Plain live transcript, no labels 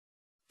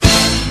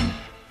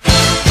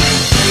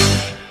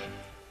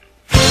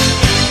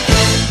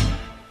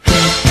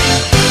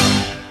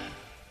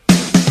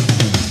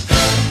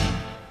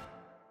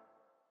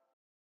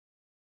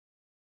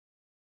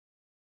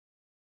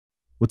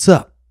What's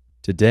up?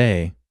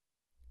 Today,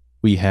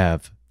 we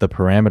have the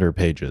parameter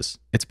pages.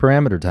 It's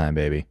parameter time,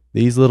 baby.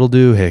 These little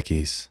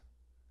doohickeys,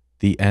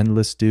 the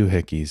endless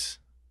doohickeys,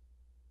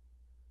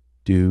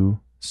 do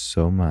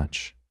so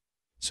much.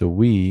 So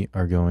we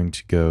are going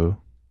to go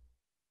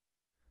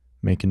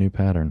make a new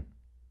pattern.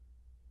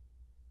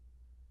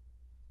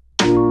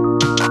 That's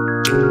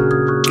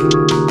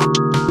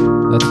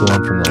the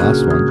one from the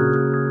last one.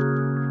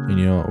 And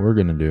you know what we're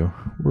going to do?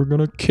 We're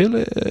going to kill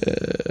it.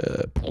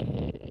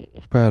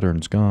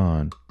 Pattern's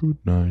gone. Good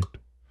night.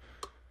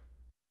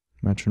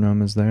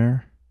 Metronome is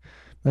there.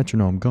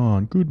 Metronome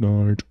gone. Good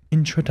night.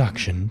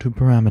 Introduction to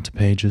parameter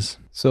pages.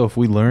 So if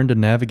we learn to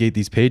navigate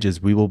these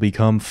pages, we will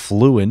become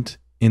fluent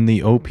in the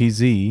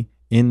OPZ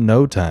in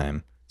no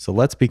time. So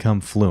let's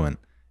become fluent.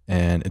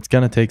 And it's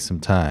going to take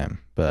some time,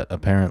 but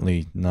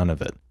apparently none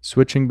of it.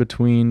 Switching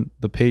between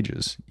the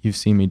pages. You've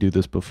seen me do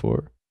this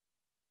before.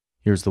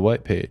 Here's the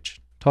white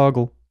page.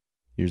 Toggle.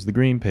 Here's the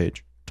green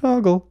page.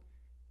 Toggle.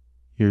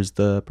 Here's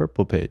the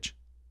purple page.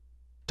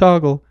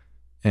 Toggle.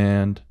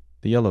 And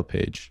the yellow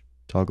page.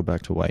 Toggle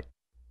back to white.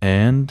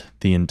 And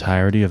the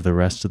entirety of the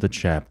rest of the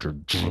chapter.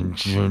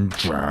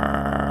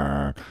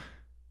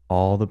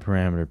 All the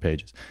parameter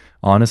pages.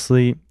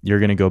 Honestly, you're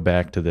going to go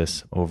back to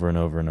this over and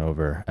over and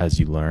over as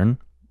you learn.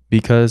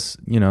 Because,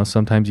 you know,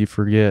 sometimes you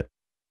forget,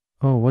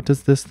 oh, what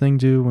does this thing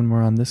do when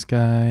we're on this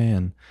guy?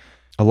 And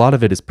a lot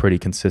of it is pretty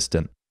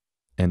consistent.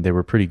 And they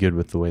were pretty good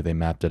with the way they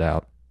mapped it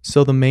out.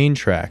 So the main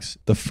tracks,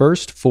 the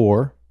first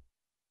four,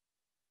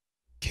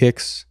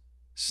 kicks,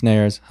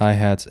 snares,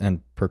 hi-hats,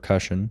 and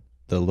percussion,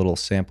 the little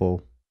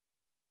sample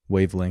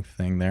wavelength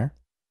thing there.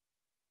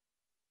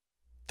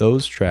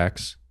 Those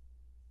tracks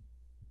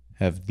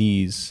have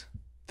these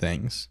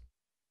things.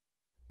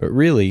 But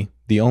really,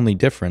 the only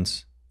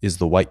difference is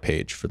the white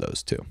page for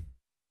those two.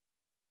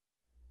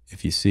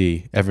 If you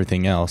see,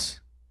 everything else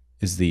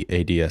is the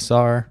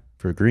ADSR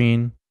for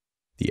green,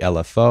 the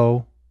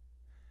LFO,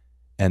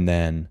 and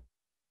then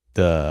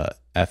the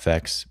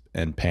FX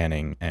and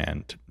panning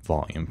and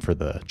volume for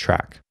the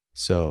track.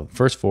 So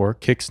first four,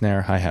 kick,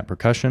 snare, hi-hat,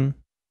 percussion,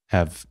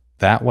 have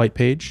that white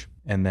page.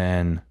 And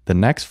then the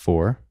next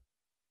four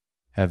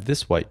have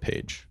this white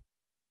page.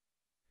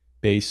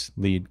 Bass,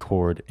 lead,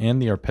 chord,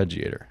 and the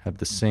arpeggiator have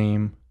the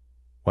same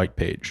white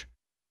page.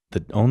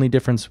 The only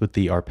difference with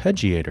the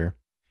arpeggiator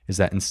is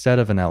that instead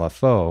of an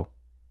LFO,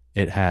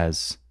 it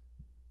has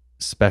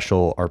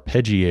special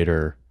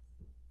arpeggiator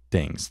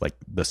things like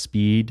the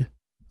speed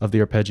of the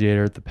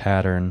arpeggiator, the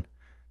pattern,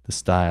 the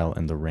style,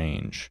 and the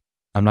range.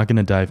 I'm not going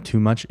to dive too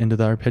much into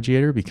the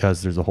arpeggiator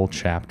because there's a whole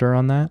chapter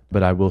on that,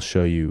 but I will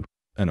show you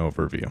an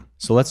overview.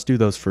 So let's do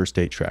those first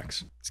 8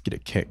 tracks. Let's get a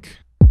kick.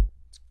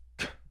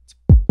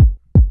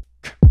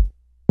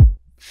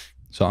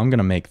 So I'm going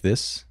to make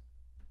this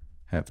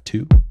have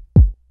 2.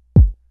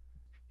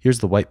 Here's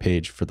the white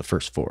page for the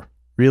first 4.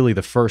 Really,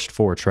 the first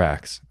 4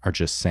 tracks are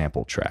just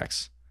sample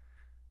tracks.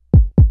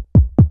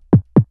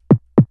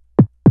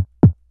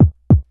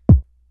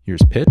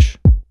 Here's pitch.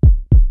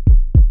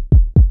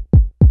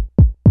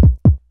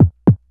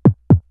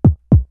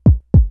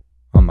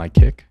 On my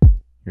kick,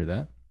 hear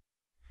that?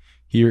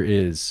 Here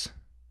is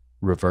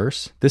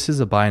reverse. This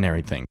is a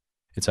binary thing.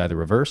 It's either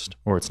reversed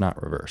or it's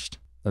not reversed.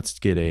 Let's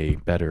get a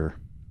better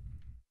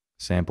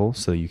sample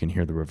so you can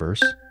hear the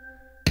reverse.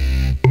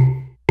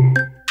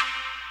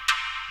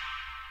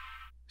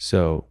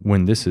 So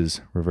when this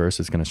is reverse,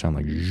 it's going to sound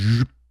like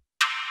zzzz.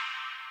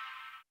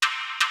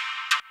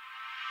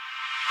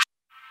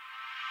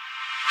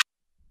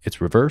 It's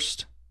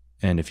reversed,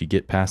 and if you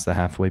get past the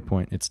halfway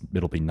point,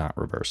 it'll be not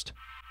reversed.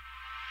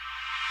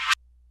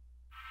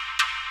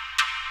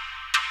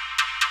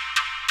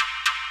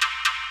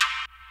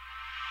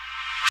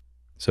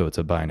 So it's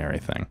a binary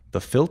thing.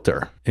 The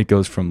filter, it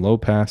goes from low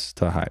pass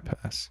to high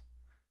pass.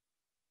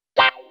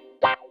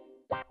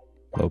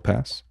 Low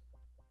pass.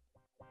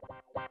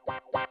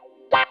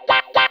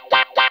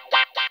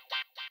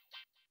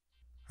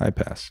 High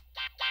pass.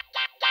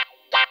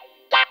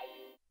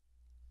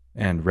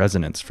 And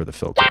resonance for the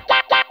filter.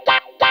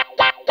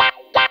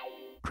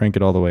 Crank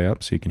it all the way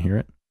up so you can hear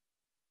it.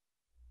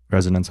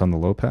 Resonance on the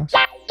low pass.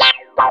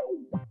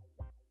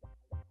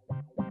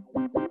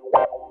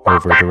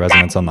 Over to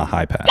resonance on the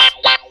high pass.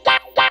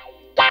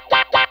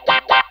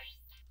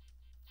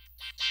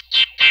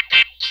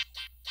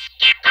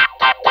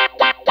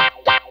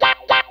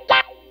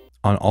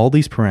 On all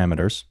these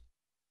parameters,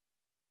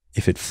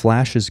 if it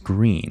flashes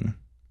green,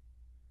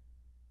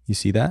 you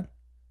see that?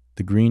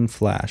 The green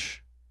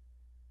flash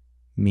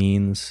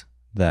means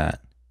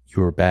that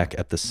you're back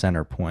at the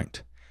center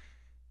point.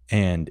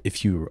 And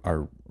if you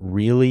are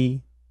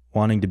really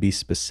wanting to be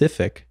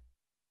specific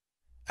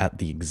at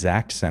the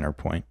exact center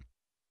point,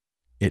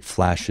 it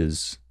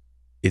flashes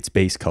its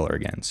base color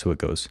again. So it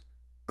goes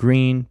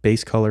green,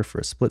 base color for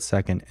a split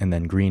second, and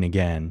then green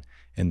again,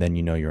 and then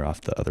you know you're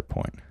off the other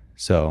point.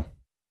 So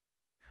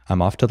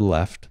I'm off to the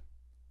left,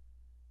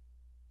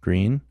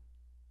 green,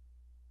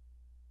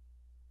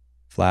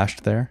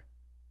 flashed there.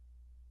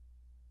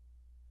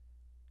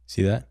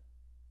 See that?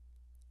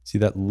 See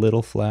that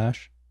little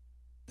flash?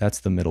 That's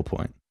the middle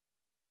point.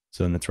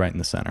 So then it's right in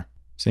the center.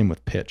 Same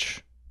with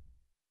pitch.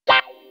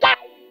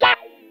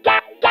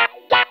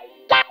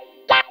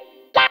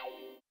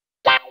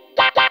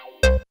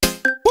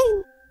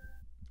 Woo!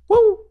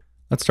 Woo!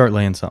 Let's start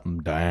laying something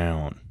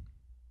down.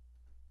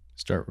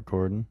 Start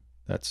recording.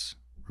 That's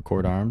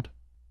record armed.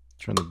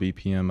 Turn the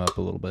BPM up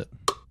a little bit.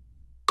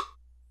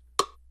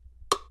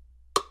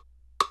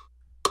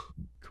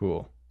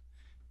 Cool.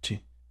 2,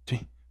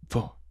 3,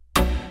 4.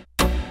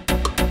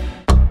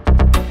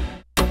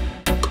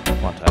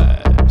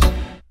 Quantize.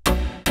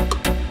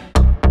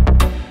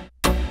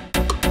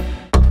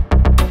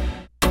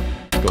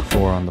 Let's go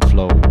 4 on the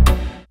flow.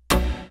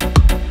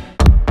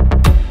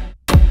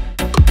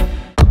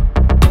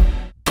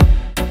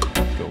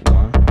 Let's go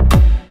 1.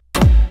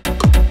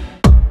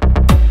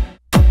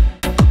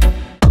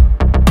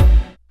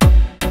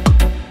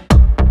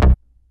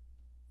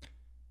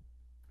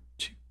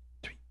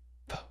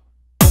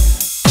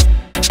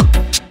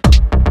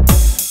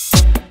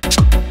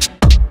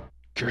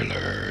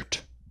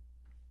 Alert.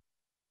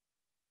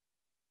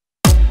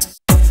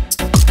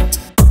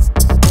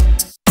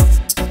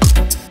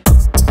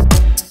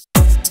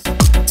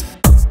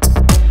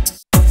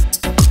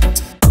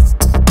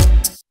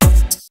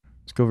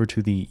 Let's go over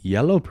to the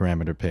yellow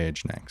parameter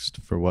page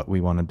next for what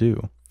we want to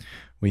do.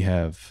 We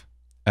have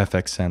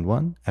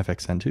FXN1,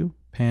 FXN2,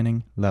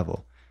 panning,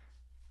 level.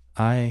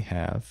 I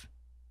have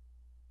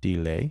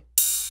delay,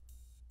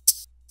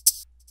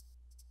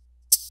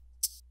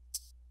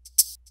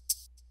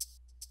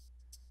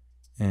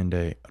 and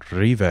a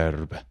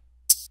reverb.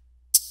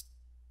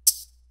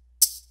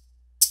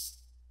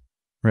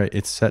 Right,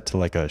 it's set to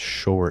like a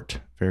short,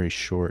 very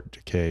short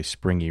decay,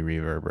 springy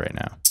reverb right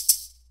now.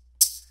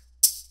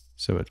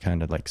 So it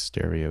kind of like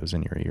stereos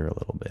in your ear a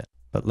little bit.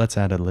 But let's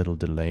add a little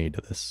delay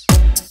to this.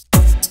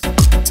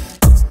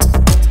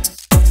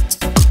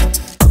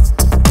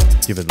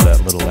 Give it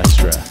that little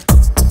extra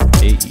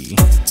AE.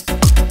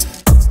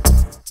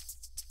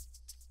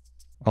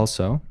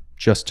 Also,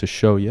 just to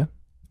show you,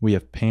 we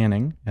have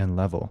panning and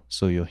level,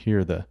 so you'll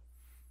hear the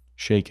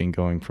shaking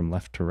going from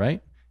left to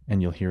right,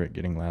 and you'll hear it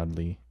getting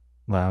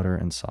louder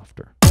and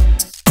softer.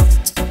 It's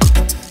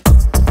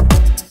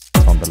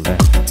on the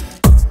left.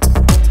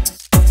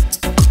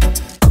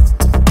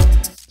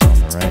 It's on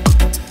the right.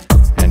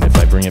 And if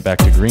I bring it back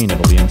to green,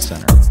 it'll be in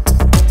center.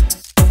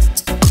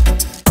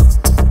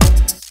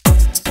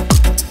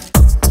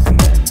 And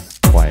then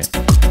quiet.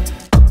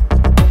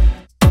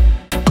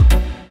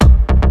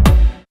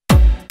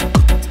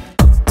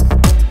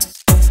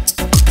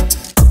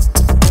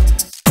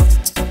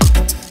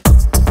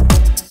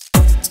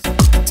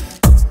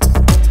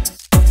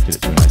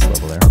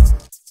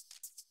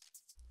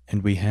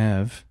 And we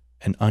have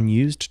an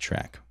unused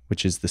track,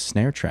 which is the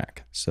snare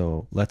track.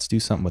 So let's do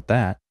something with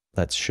that.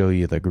 Let's show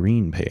you the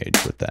green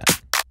page with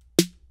that.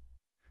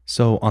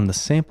 So on the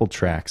sample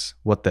tracks,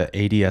 what the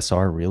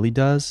ADSR really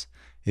does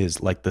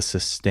is like the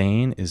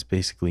sustain is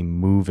basically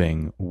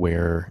moving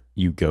where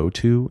you go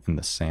to in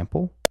the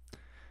sample.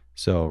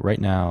 So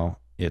right now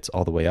it's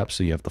all the way up,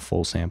 so you have the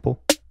full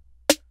sample.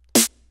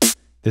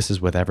 This is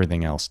with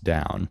everything else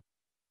down,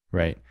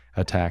 right?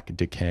 Attack,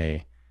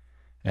 decay,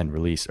 and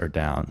release are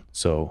down.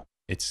 So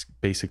it's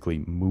basically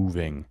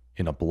moving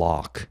in a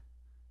block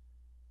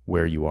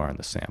where you are in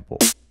the sample.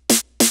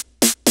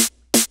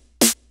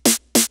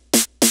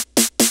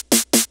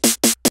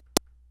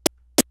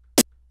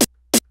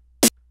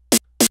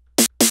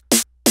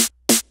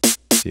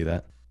 See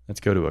that? Let's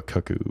go to a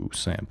cuckoo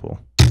sample.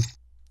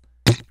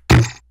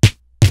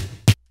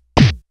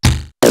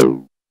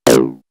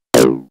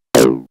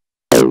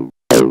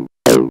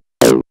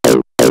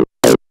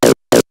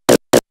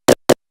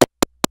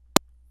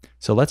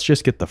 So let's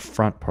just get the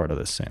front part of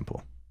this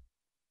sample.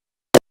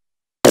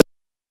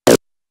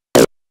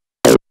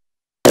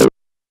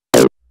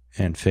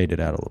 And fade it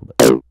out a little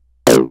bit.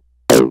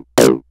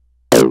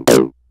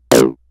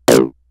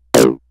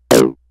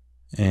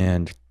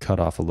 And cut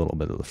off a little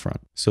bit of the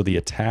front. So the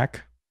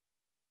attack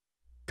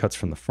cuts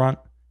from the front,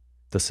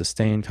 the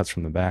sustain cuts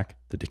from the back,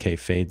 the decay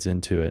fades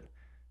into it,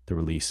 the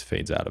release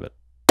fades out of it.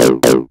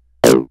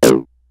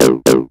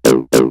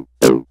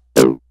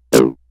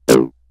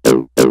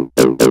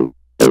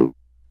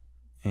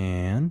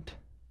 And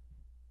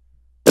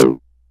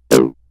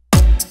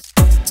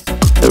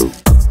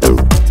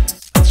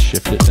let's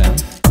shift it down.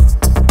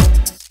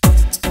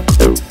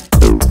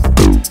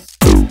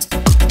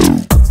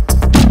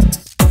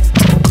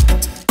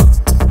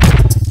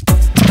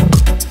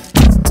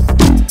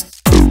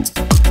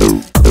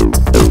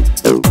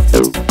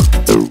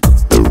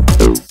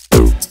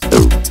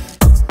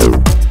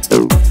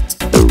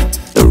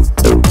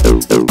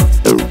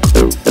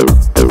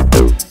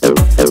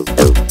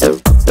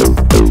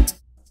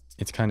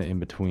 It's kind of in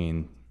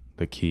between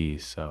the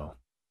keys, so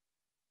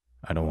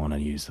I don't want to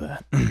use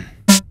that.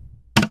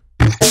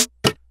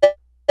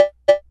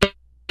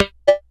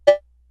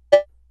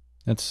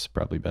 That's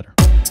probably better.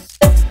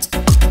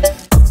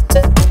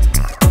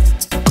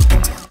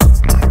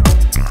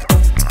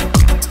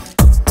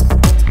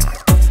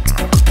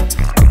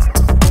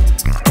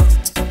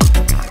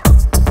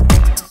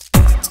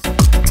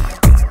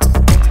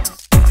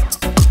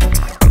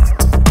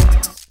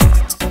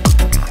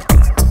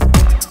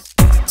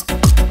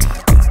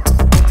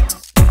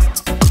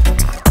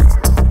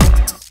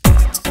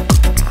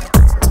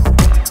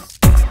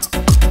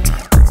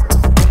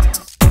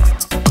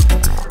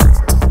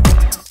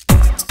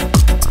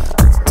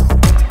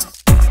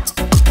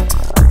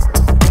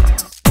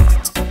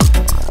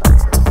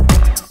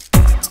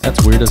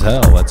 weird as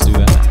hell. Let's do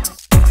that.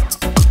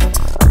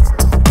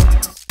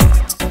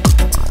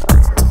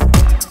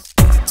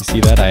 You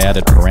see that? I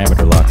added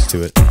parameter locks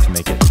to it to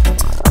make it.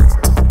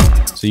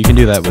 So you can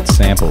do that with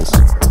samples,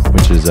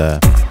 which is a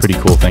pretty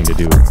cool thing to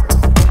do.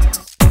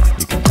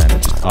 You can kind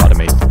of just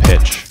automate the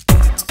pitch.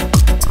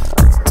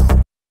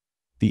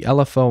 The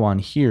LFO on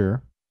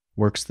here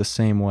works the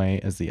same way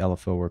as the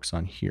LFO works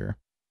on here.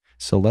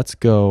 So let's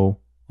go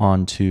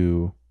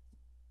onto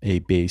a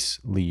bass,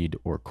 lead,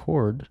 or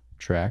chord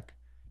track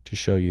to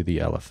show you the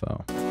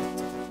LFO.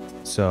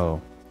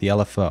 So the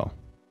LFO.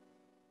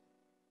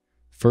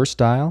 First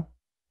dial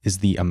is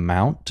the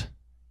amount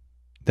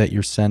that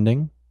you're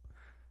sending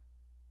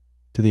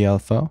to the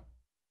LFO.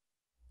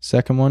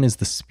 Second one is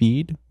the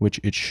speed, which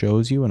it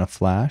shows you in a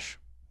flash,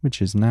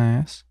 which is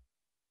nice.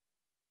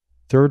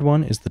 Third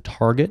one is the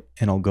target,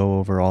 and I'll go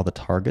over all the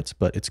targets,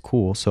 but it's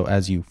cool. So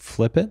as you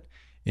flip it,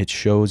 it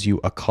shows you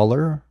a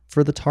color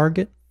for the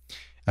target,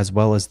 as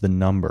well as the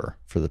number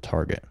for the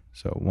target.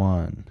 So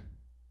 1,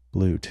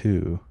 blue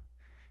 2,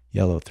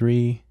 yellow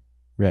 3,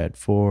 red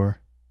 4,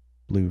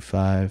 blue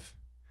 5.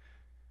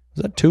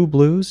 Was that 2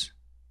 blues?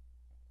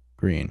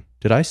 Green.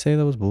 Did I say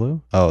that was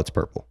blue? Oh, it's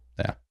purple.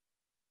 Yeah.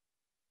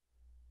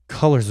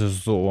 Colors are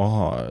so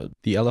hard.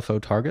 The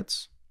LFO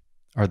targets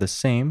are the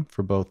same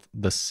for both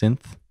the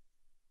synth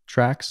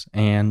tracks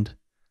and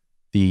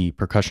the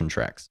percussion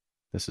tracks.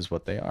 This is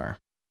what they are.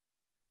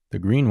 The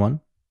green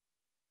one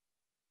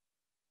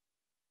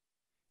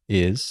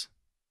is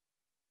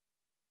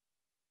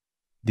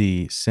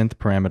the synth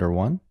parameter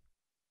 1.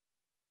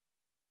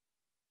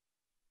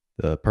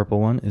 The purple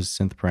one is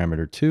synth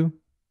parameter 2.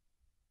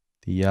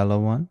 The yellow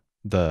one,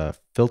 the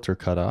filter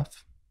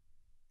cutoff.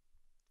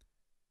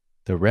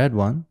 The red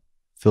one,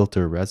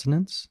 filter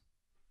resonance.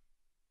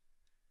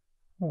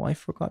 Oh, I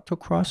forgot to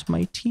cross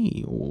my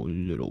T, oh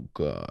little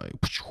guy.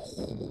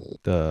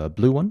 The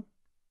blue one,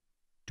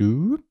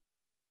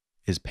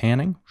 is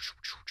panning.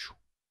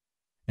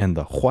 And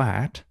the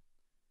white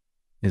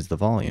is the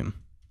volume.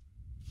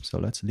 So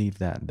let's leave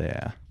that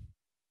there.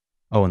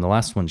 Oh, and the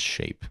last one's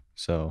shape.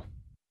 So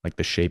like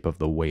the shape of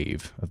the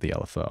wave of the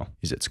LFO.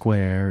 Is it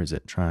square? Is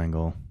it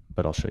triangle?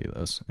 But I'll show you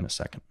those in a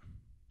second.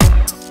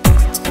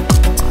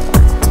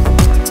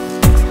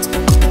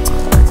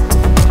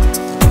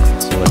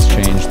 So let's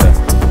change the...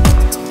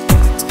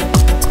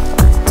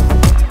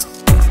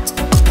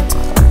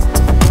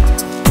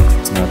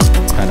 So now it's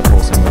kind of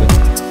pulsing with it.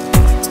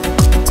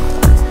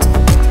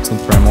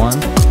 Synth Prime 1.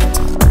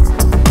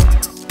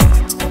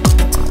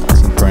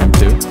 Synth Prime 2.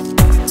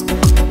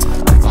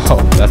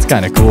 Oh, that's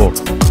kind of cool.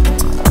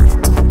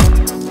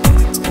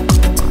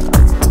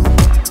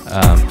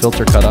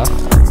 Filter cutoff.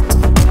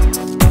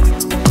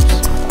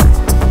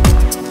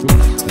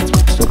 Oops,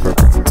 that's still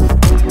purple.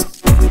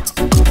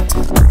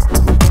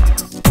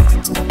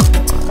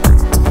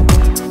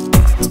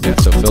 Yeah,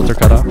 so filter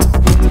cutoff.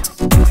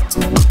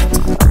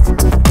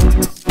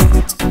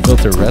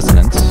 Filter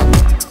resonance.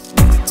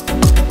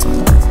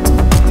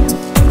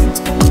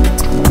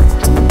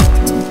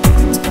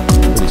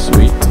 Pretty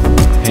sweet.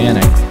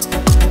 Panning.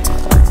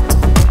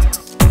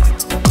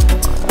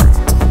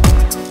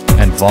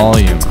 And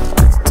volume.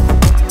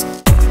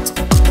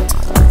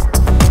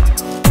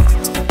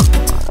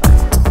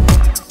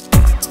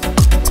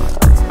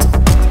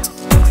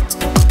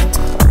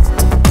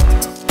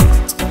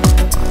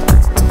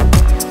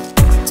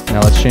 Now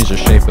let's change the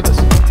shape of this.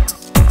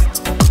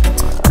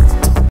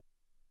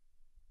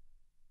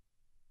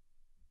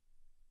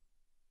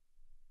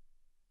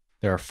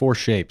 There are 4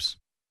 shapes.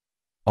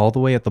 All the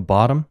way at the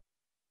bottom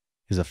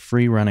is a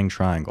free running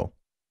triangle.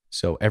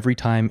 So every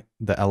time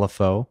the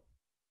LFO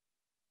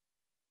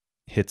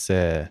hits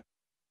the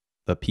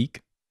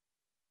peak,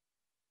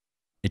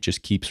 it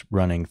just keeps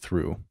running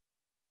through.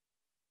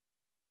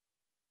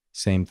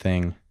 Same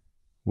thing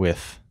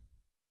with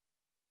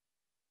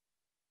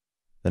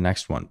the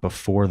next one,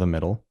 before the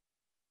middle,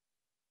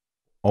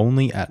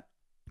 only at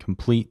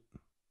complete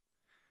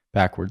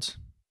backwards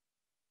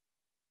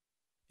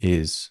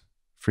is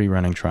free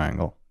running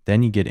triangle.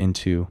 Then you get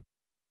into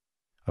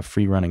a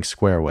free running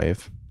square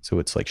wave. So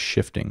it's like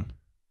shifting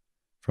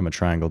from a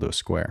triangle to a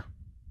square.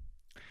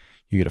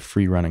 You get a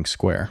free running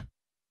square.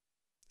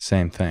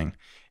 Same thing.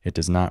 It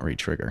does not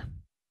re-trigger.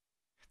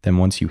 Then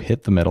once you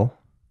hit the middle,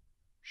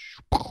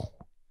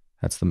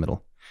 that's the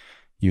middle,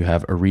 you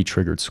have a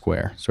re-triggered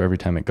square. So every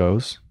time it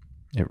goes,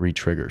 it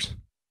re-triggers,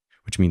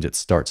 which means it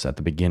starts at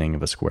the beginning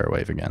of a square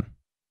wave again.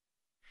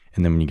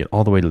 And then when you get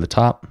all the way to the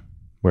top,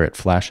 where it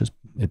flashes,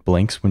 it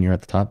blinks when you're at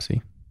the top,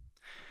 see?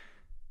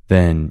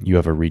 Then you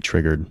have a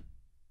re-triggered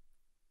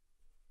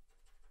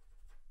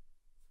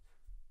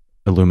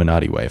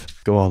Illuminati wave.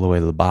 Go all the way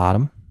to the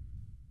bottom.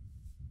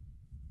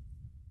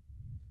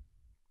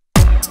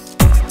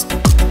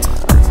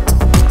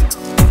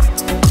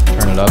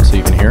 Turn it up so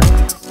you can hear.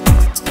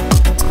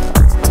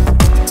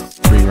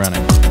 Free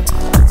running.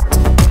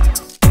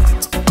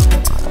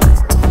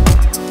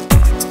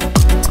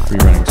 Free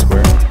running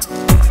square.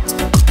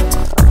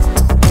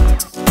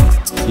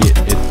 See,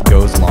 it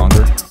goes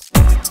longer.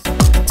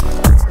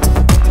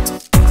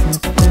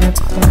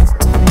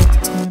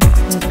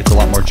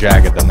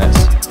 jagged than this.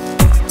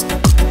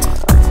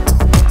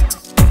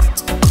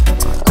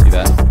 See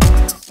that?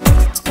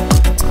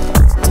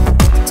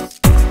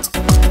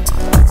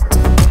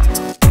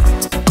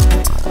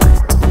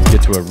 Let's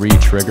get to a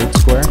re-triggered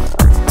square.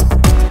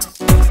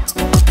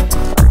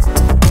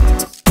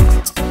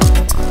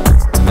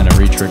 And then a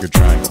re-triggered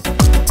triangle.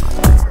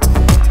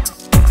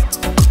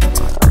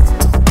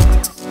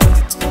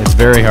 It's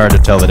very hard to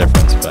tell the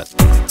difference, but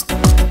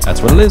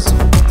that's what it is.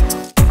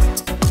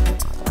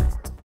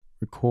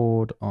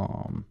 Record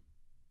arm.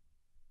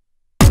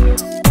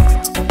 Let's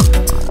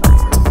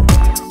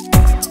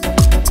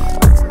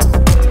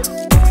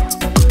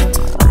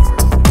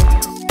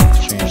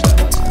change that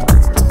last name.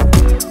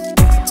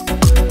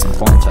 And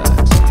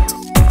quantize.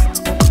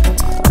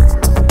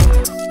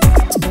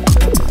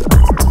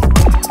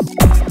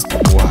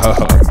 Whoa.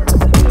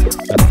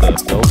 That's the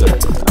filter.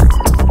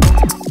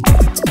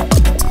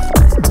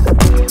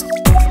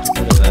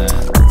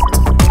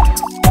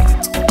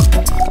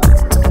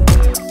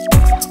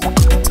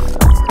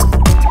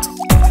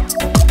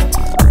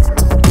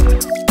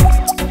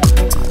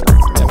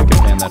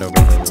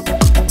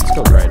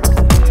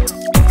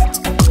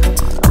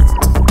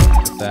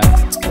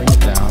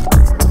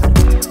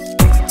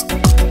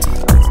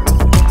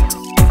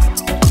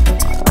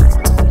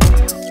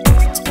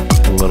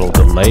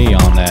 Delay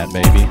on that,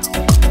 baby.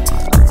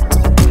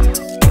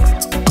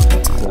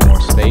 A little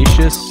more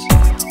spacious.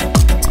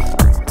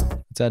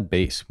 Let's add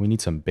bass. We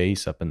need some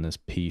bass up in this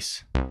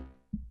piece.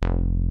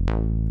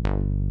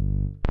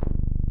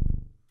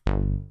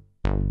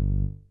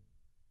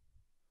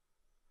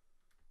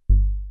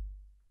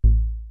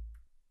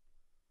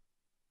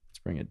 Let's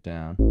bring it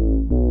down.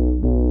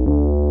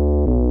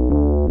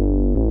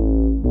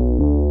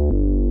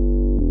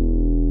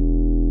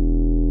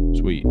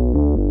 Sweet.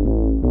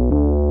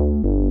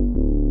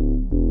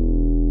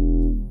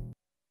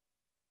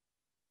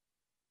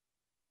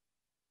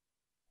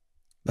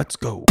 Let's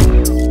go.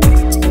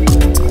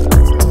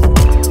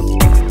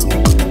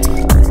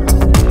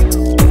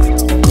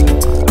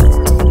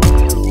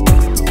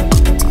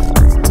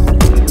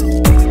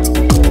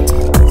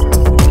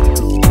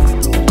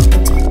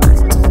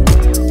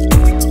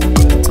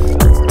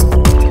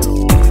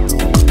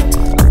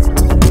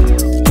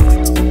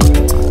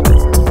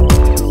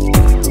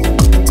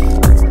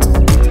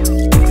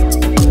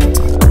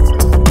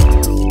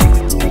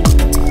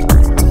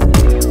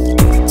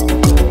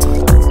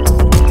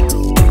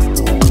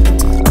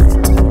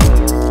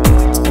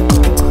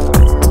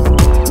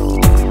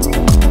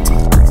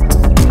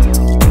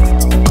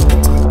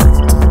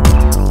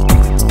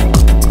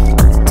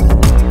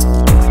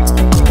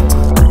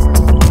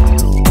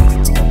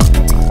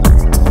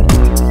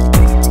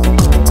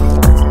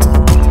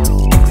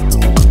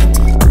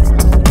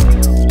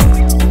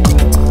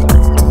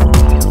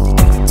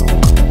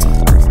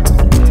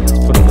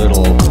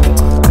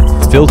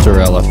 Filter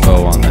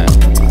LFO on that.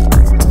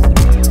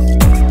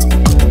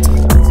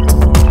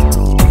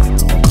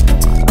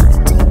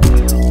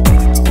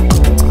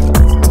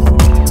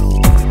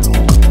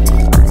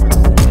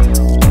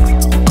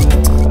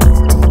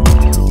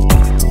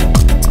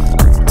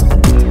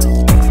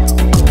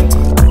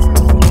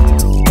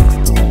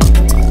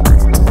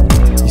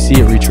 You see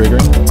it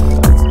re-triggering?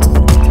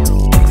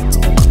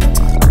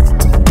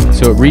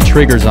 So it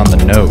re-triggers on the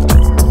note.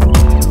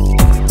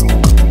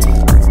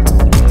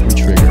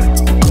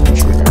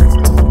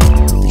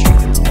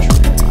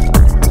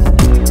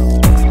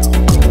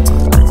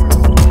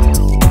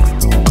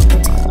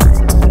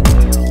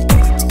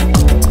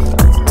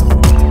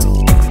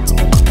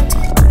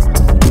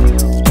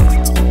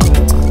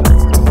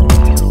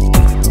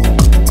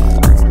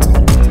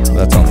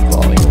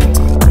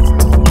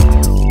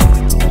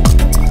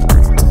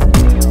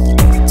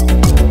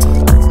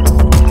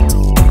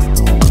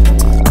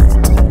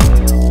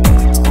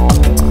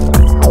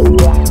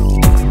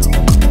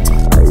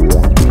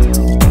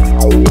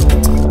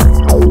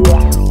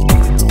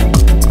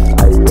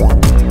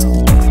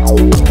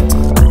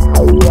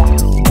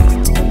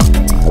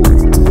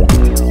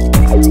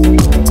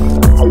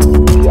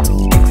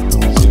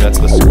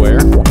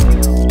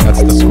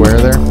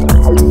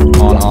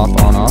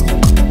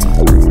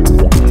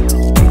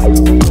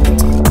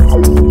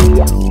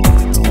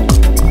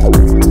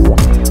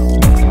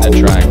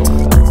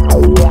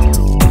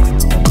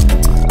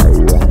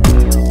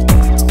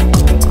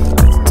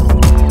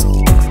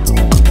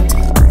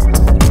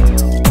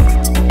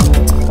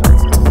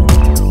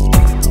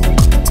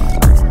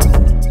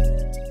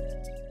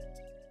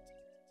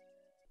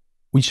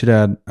 We should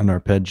add an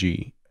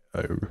arpeggio.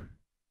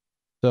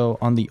 So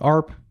on the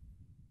ARP,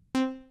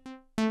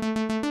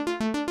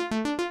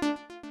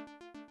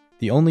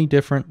 the only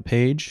different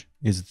page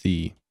is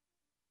the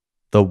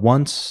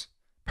once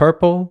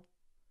purple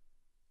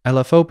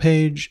LFO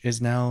page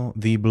is now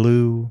the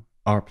blue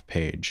ARP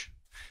page.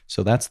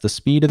 So that's the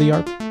speed of the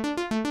ARP.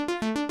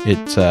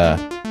 It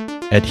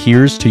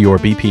adheres to your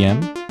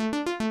BPM.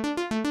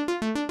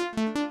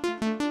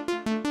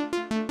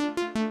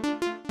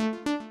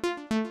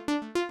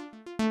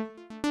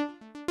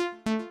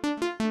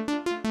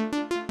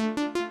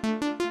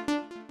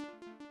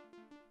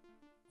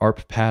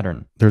 ARP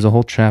pattern. There's a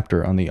whole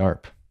chapter on the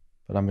ARP,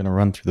 but I'm going to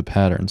run through the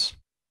patterns.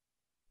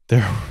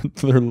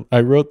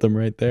 I wrote them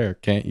right there.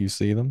 Can't you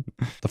see them?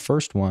 The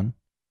first one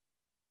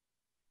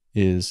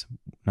is,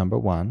 number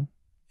 1,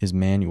 is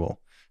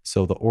manual.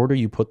 So the order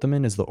you put them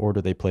in is the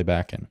order they play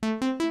back in.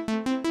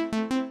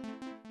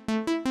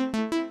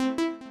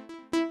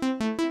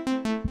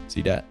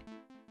 See that?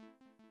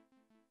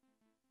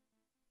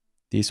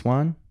 This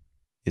one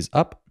is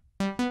up.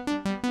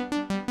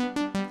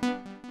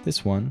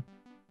 This one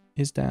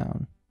is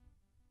down.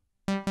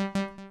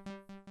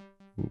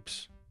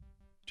 Oops.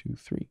 2,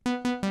 3.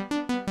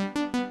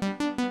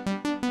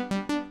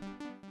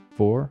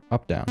 4,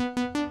 up, down.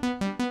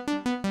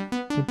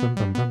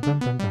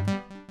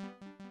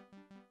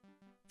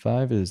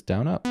 5 is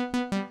down, up.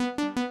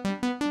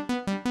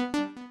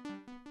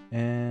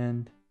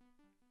 And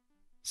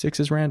 6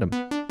 is random.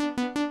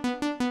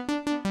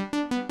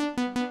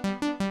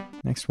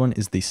 Next one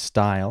is the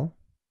style.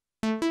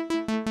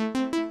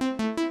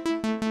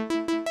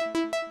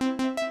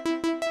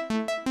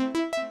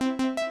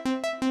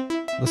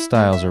 The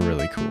styles are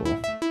really cool.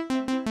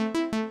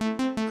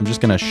 I'm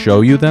just gonna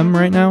show you them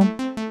right now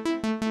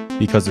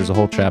because there's a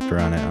whole chapter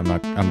on it.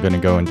 I'm gonna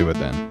go and do it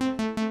then.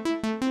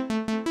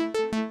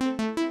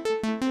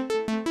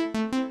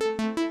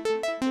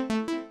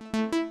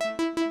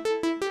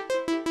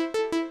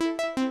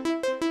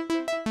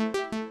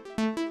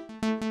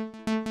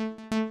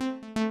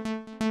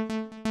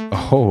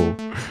 Oh.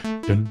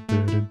 Dun,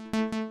 dun, dun.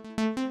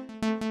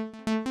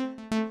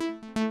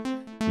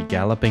 The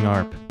galloping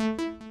ARP.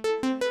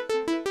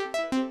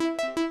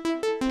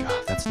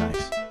 God, that's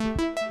nice.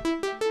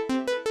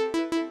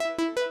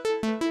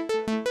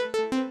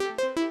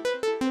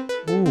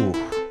 Ooh.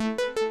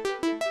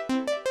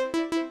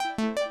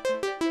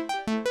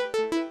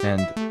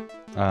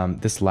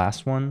 And this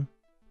last one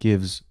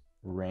gives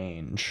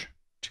range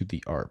to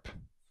the ARP.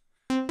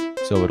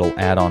 So it'll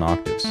add on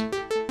octaves.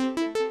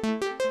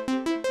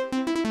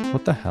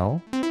 What the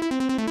hell?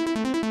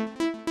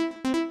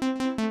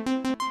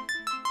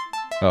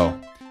 Oh,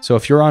 so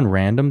if you're on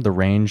random, the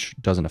range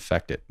doesn't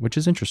affect it, which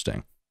is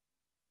interesting,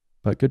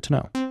 but good to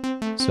know.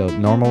 So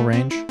normal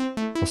range,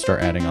 we'll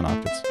start adding on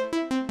octaves.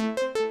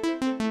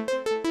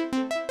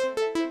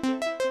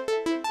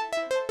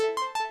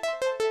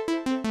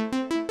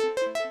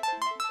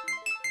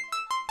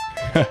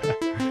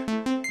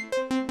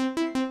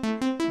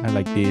 I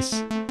like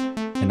this,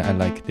 and I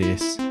like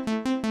this.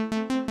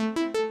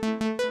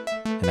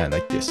 And I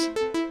like this.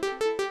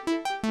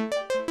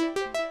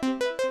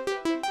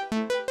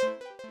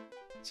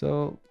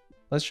 So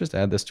let's just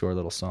add this to our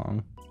little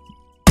song.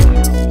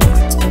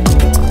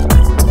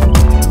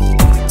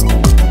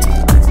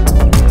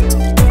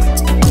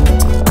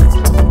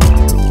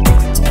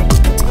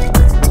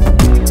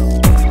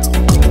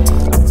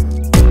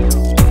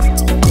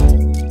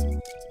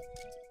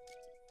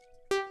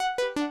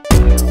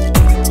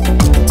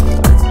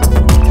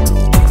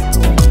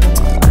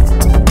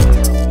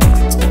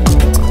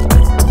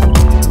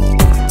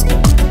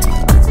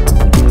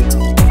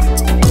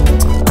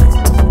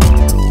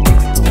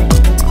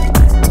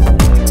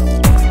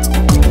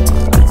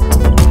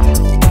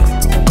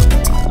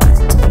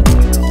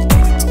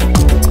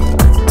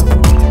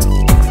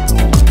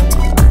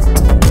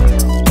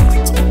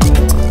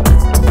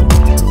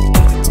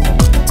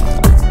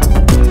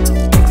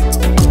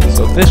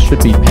 This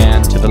should be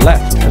panned to the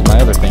left because my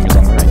other thing is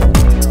on the right.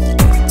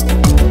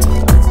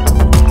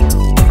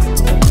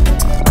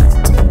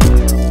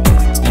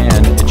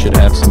 And it should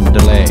have some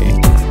delay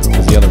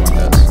because the other one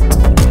does.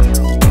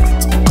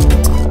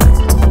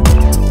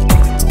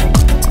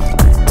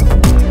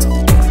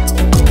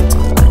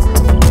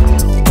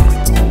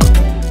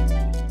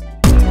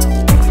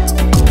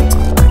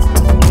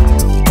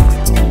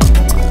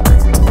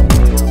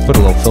 Put a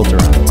little filter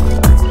on it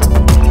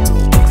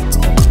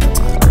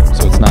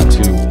so it's not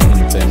too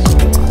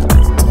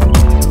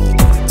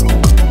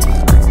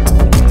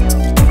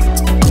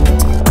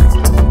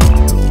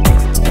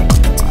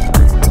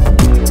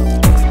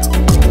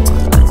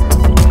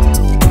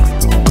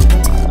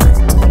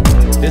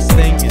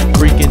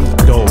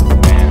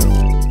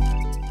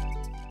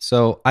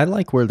So I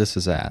like where this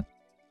is at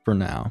for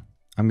now.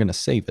 I'm going to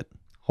save it.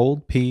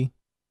 Hold P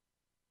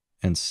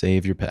and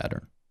save your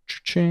pattern.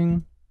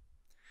 Cha-ching.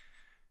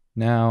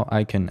 Now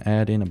I can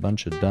add in a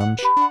bunch of dumb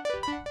shit.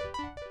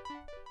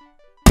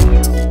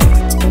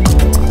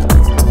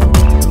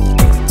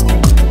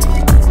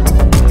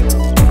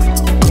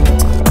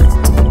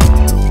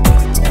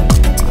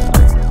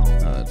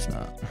 No, that's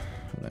not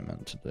what I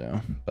meant to do.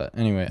 But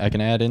anyway, I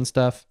can add in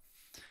stuff.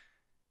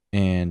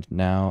 And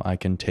now I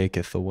can take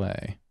it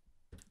away.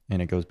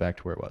 And it goes back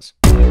to where it was.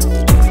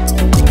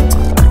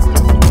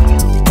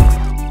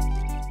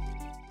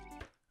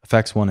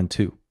 Effects 1 and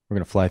 2. We're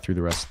going to fly through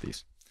the rest of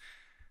these.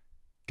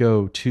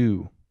 Go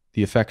to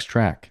the effects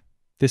track.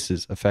 This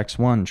is effects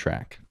 1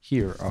 track.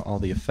 Here are all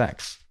the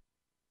effects.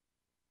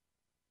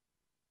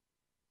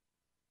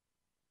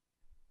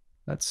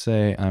 Let's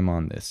say I'm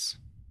on this.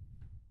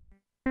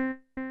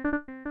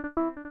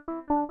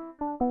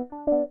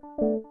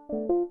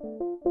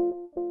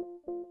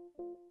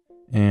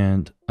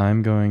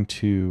 I'm going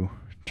to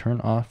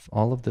turn off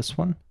all of this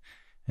one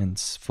and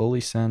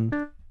fully send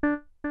to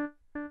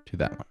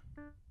that one.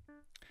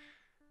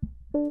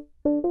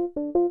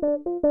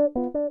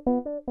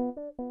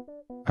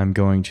 I'm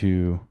going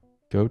to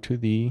go to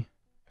the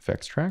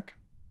effects track.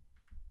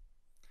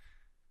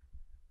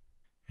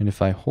 And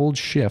if I hold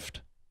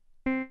shift,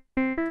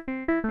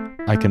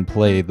 I can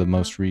play the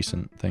most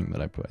recent thing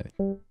that I played.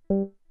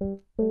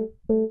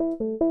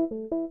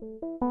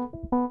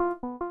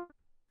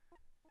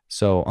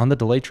 So on the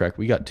delay track,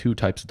 we got two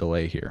types of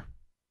delay here.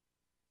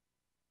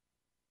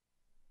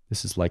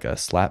 This is like a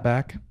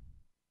slapback.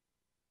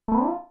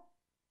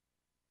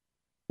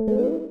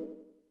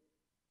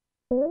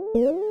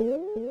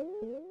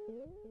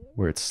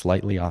 Where it's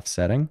slightly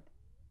offsetting.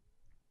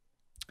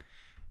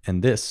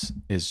 And this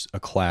is a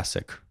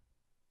classic,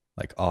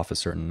 like off a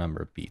certain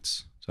number of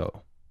beats.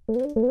 So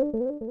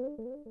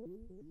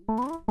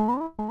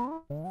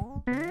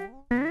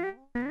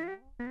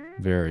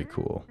very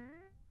cool.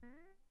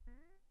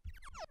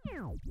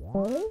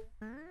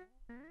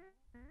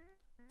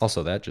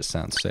 Also, that just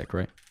sounds sick,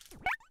 right?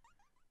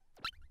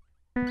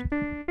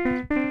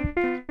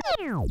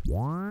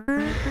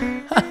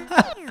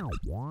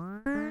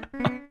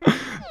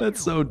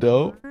 That's so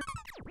dope.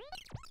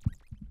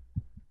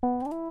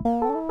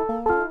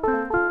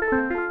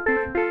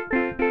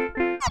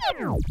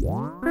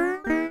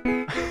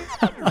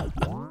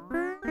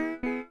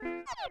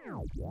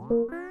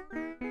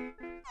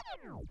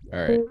 All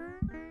right.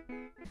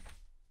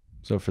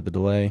 So for the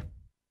delay,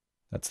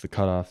 that's the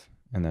cutoff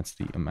and that's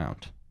the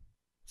amount.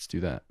 Let's do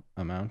that.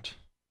 Amount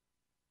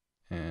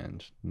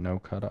and no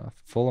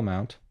cutoff. Full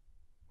amount,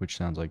 which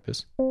sounds like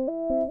this,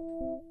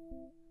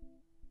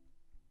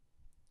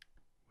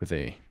 with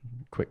a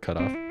quick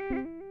cutoff.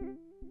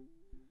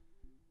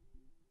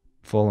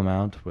 Full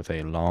amount with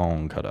a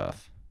long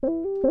cutoff.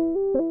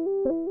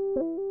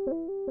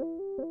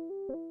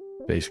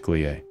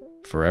 Basically a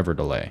forever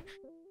delay.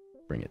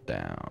 Bring it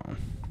down.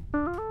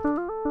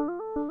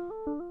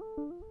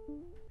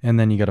 And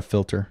then you got a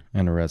filter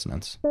and a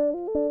resonance.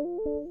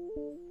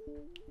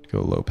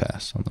 Go low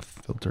pass on the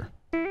filter.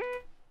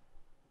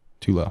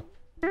 Too low.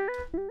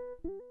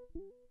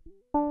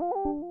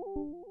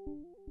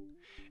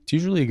 It's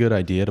usually a good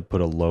idea to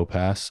put a low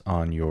pass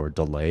on your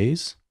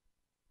delays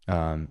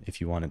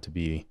if you want it to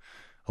be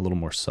a little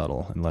more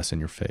subtle and less in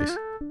your face.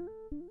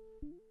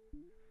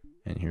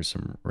 And here's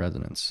some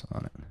resonance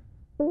on it.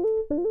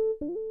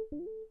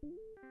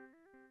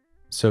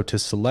 So to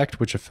select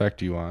which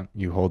effect you want,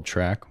 you hold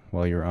track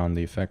while you're on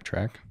the effect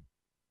track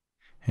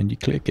and you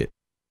click it.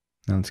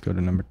 Now let's go to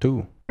number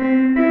 2.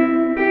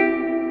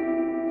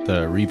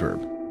 The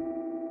reverb.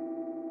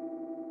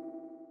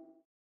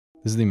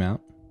 This is the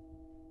amount.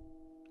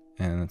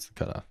 And that's the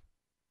cutoff.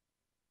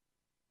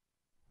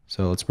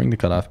 So let's bring the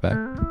cutoff back.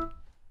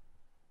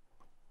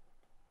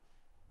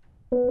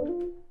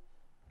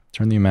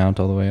 Turn the amount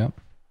all the way up.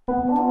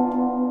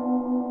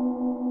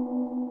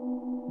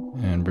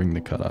 And bring the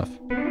cutoff.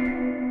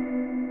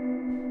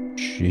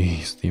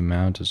 Jeez, the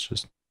amount is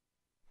just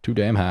too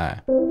damn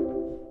high.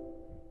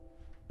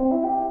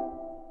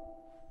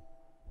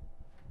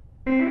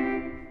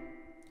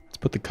 Let's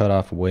put the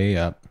cutoff way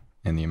up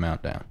and the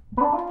amount down.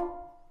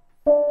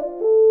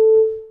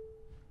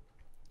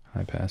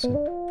 High pass it.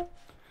 No,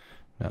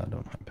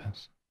 don't high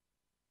pass.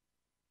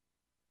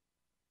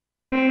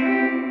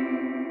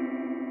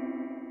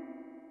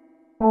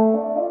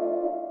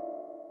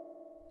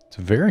 It's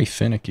a very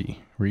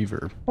finicky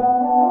reverb.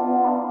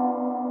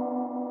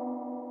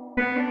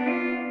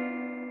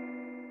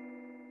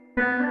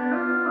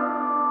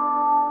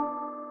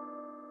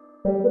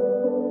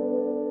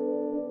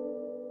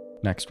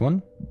 Next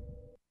one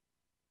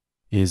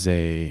is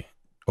a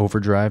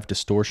overdrive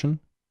distortion.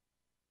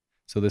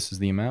 So this is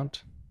the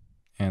amount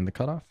and the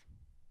cutoff.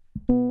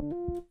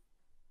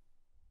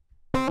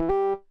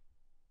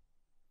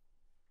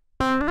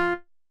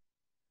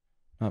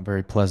 Not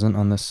very pleasant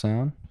on this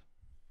sound.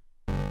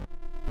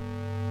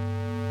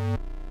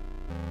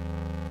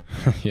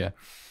 Yeah.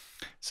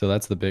 So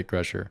that's the bit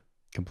crusher.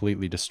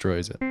 Completely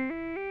destroys it.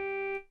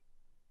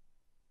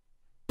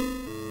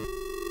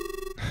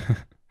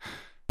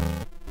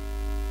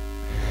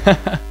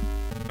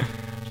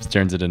 Just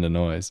turns it into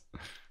noise.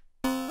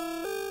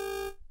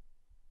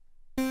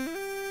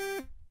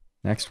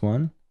 Next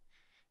one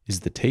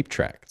is the tape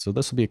track. So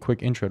this will be a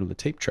quick intro to the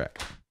tape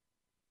track.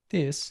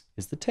 This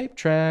is the tape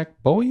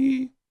track,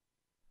 boy.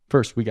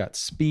 First, we got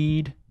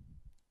speed,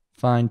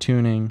 fine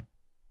tuning,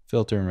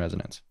 filter and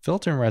resonance.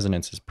 Filter and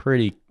resonance is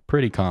pretty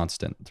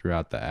constant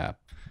throughout the app.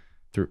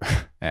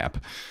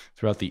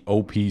 Throughout the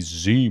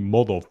OPZ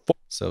motherfucker.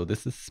 So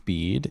this is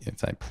speed.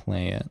 If I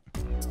play it,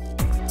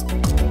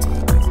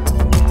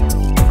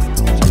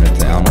 turn it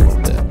down a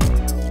little bit.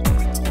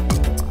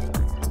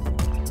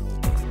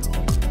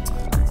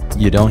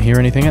 You don't hear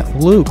anything?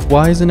 Luke,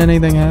 why isn't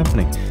anything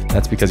happening?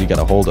 That's because you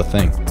gotta hold a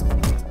thing.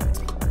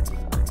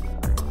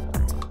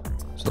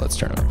 So let's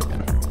turn it up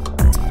again.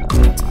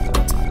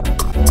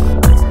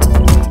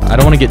 I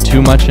don't want to get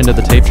too much into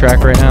the tape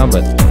track right now,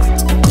 but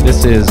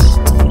this is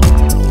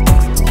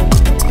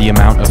the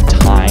amount of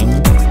time,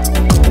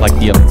 like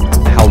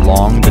how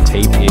long the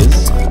tape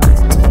is.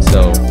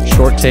 So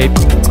short tape,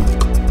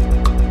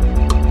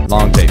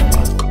 long tape.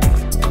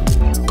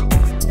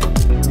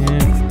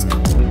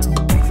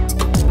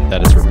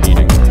 That is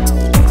repeating.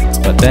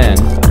 But then,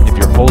 if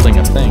you're holding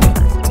a thing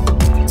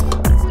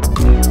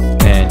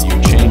and you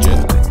change it,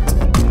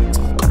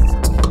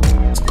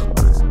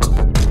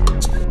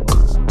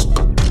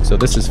 so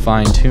this is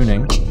fine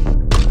tuning,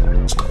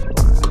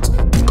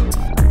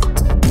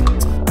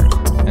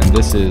 and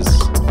this is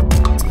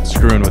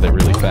screwing with it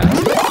really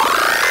fast.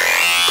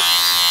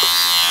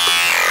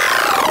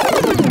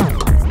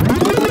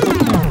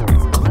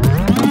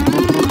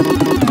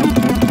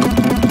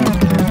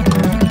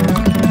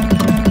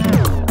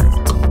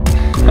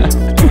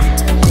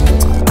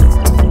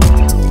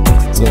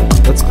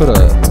 Let's put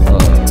a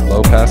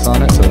low pass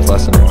on it so it's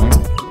less annoying.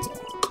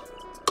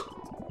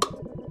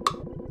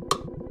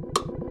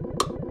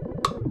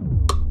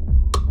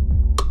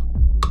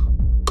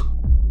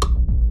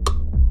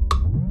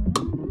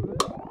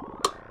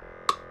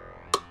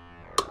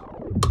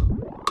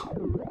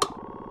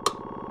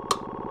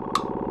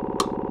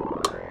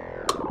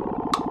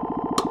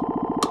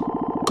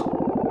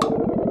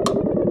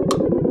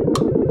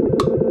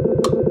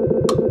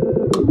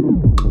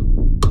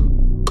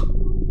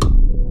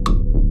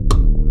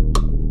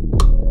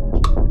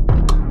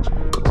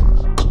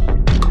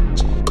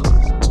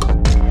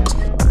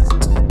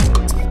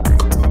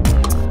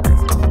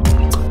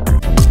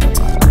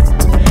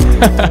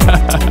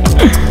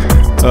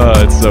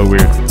 Oh, it's so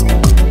weird.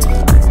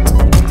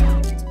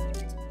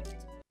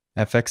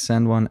 FX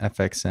send 1,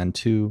 FX send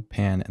 2,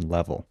 pan, and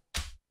level.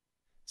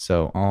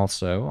 So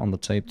also on the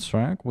tape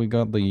track, we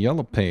got the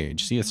yellow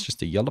page. See, it's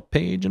just a yellow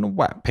page and a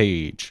white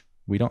page.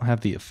 We don't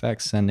have the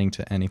effects sending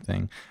to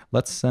anything.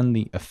 Let's send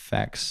the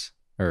effects,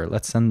 or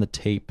let's send the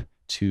tape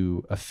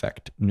to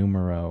effect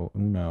numero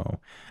uno,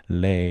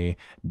 le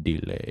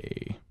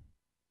delay.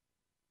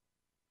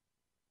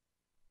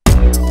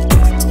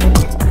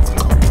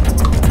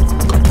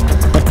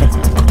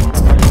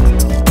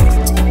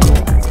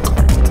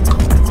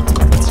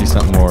 Let's do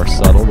something more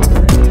subtle with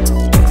the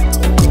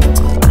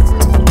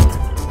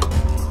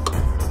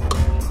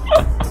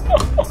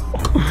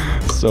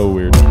so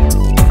weird.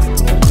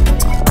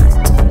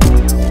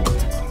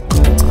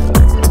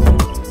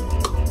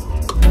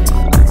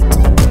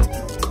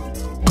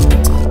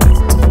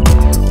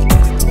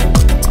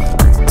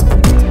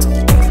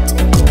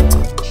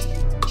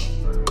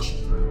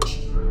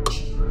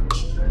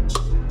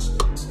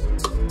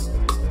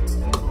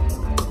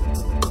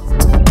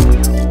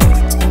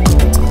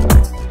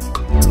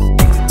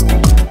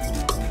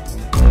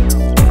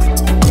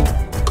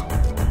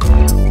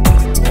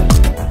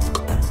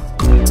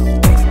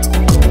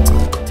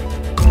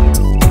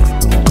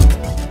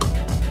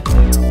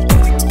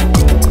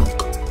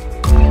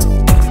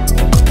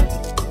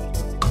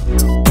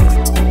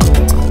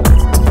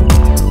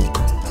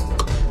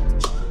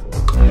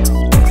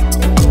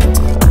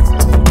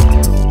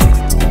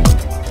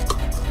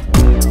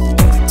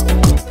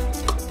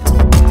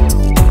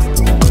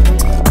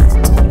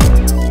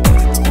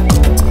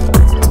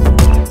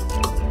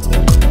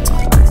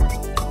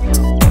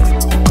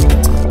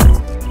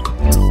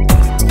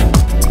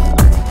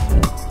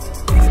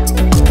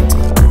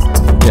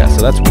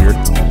 So that's weird.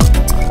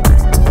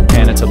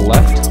 Pan it to the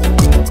left.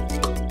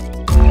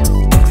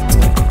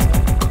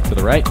 To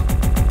the right.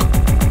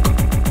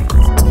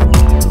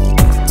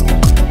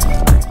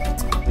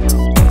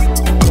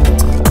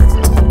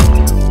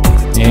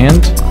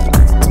 And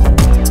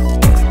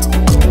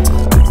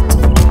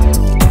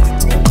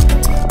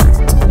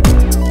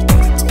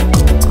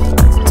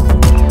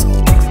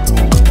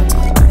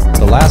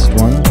the last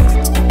one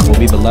will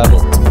be the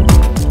level.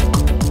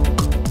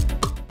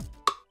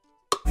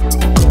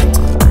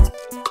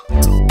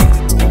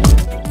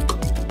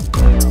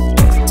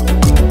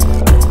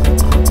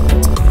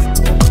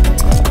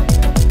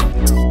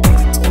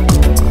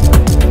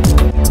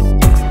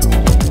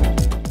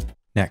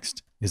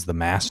 Next is the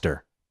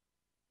master.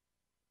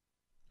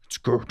 Let's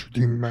go to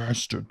the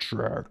master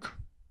track.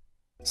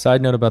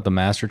 Side note about the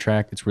master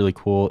track, it's really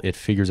cool. It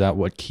figures out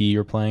what key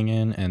you're playing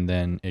in, and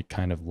then it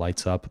kind of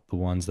lights up the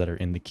ones that are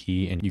in the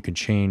key, and you can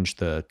change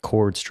the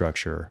chord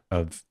structure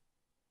of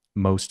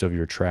most of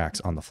your tracks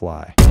on the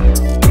fly.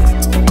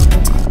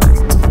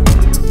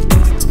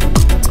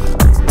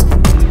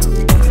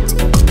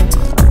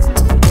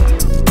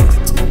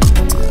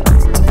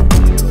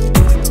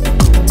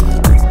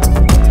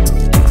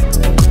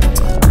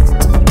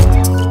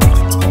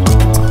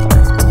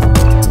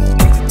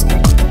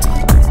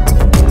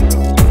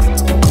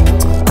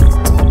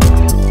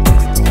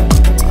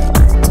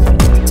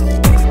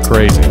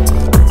 Crazy.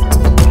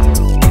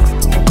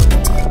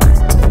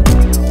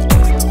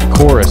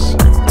 Chorus.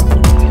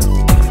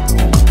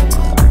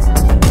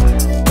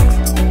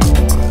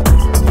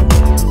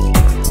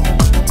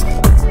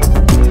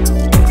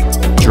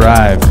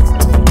 Drive.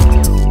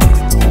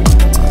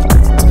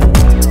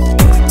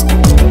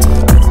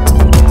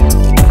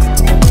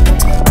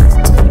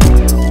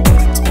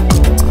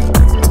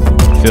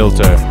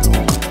 Filter.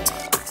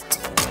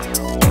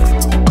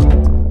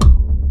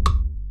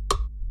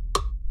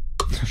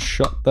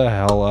 Shut the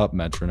hell up,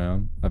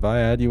 metronome. Have I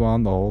had you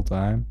on the whole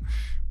time?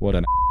 What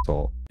an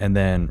asshole. And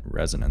then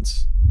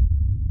resonance.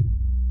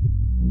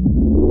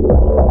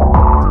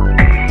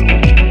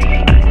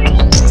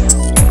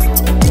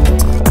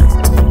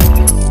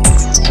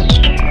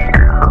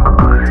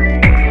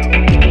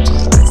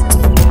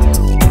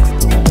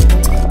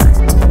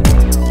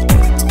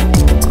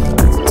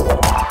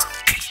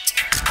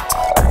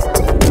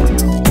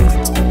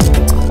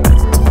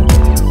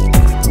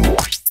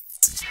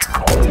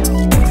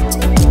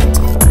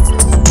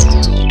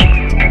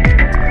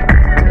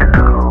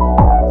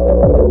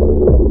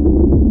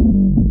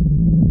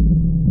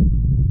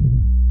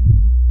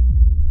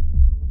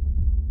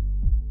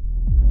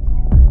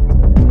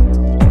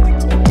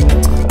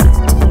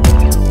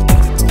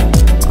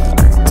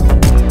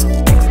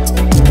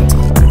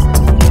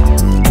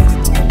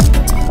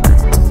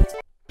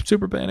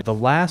 Super panic. The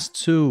last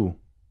two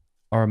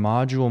are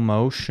module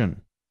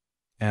motion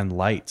and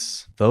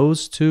lights.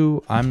 Those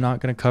two I'm not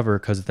going to cover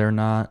because they're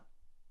not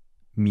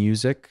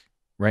music.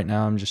 Right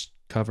now I'm just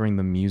covering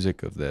the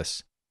music of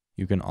this.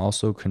 You can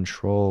also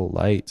control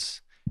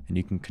lights and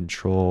you can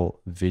control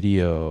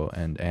video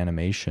and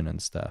animation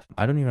and stuff.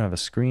 I don't even have a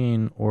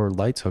screen or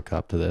lights hook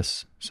up to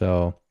this,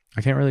 so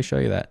I can't really show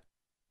you that.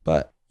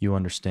 But you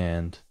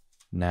understand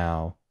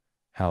now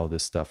how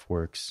this stuff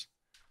works.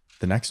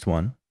 The next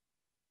one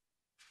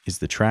is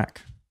the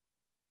track.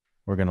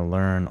 We're going to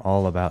learn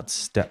all about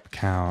step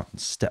count, and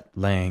step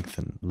length,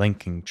 and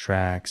linking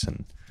tracks,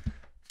 and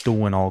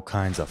doing all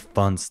kinds of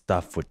fun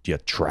stuff with your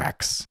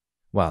tracks.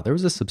 Wow, there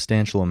was a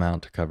substantial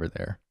amount to cover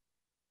there.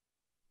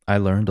 I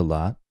learned a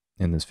lot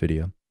in this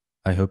video.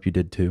 I hope you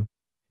did too.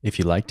 If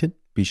you liked it,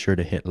 be sure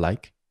to hit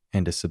like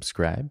and to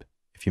subscribe.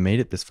 If you made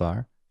it this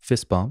far,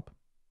 fist bump.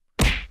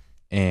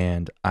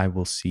 And I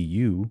will see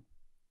you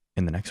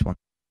in the next one.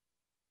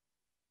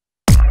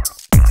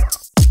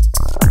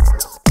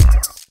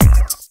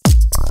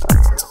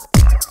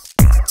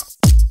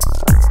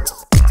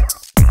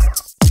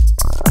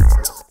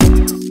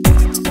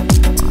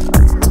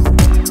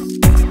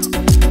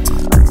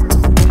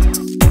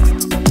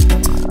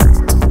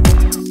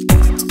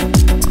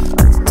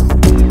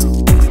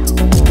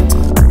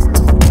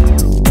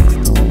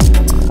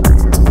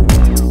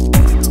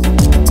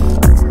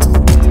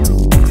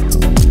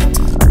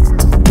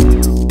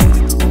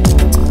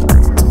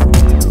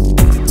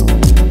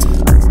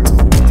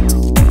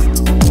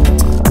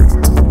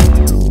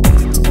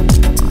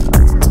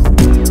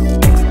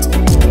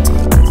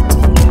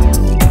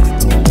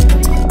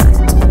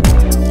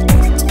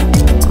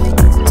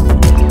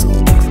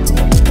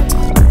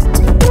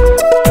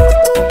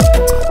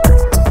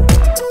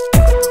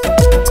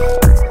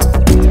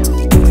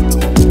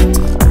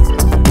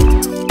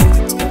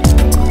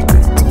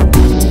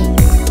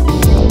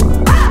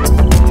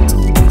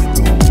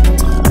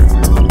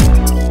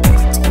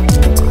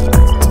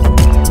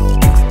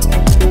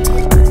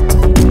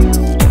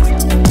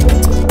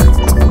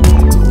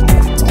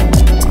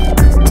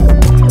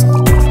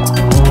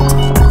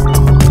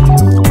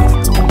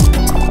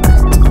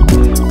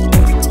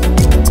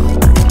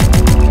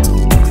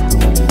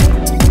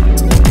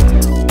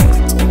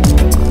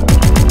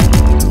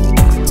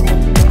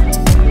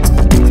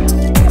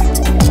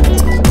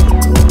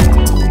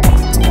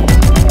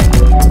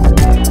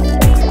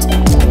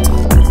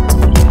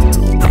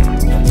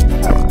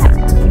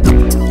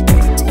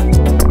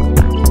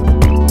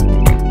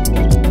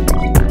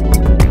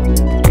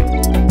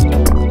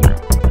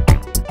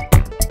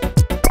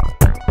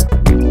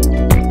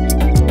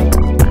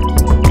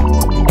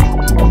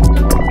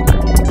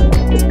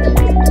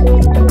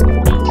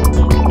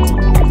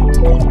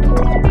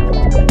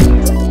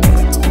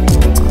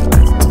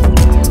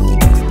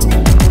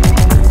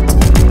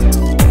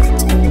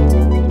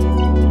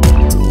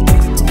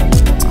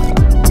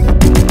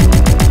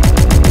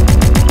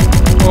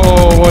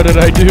 What did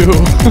I do?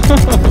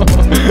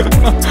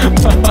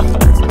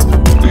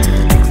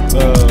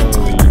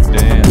 Holy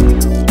damn.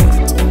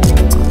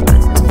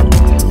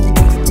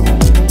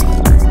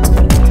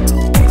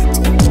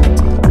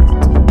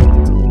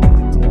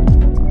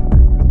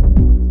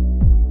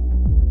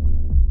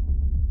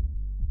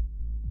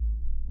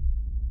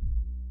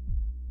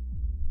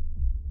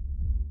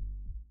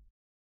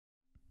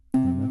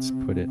 Let's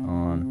put it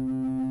on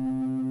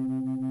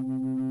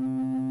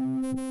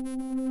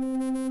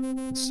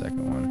the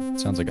second one.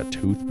 Sounds like a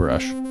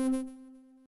toothbrush.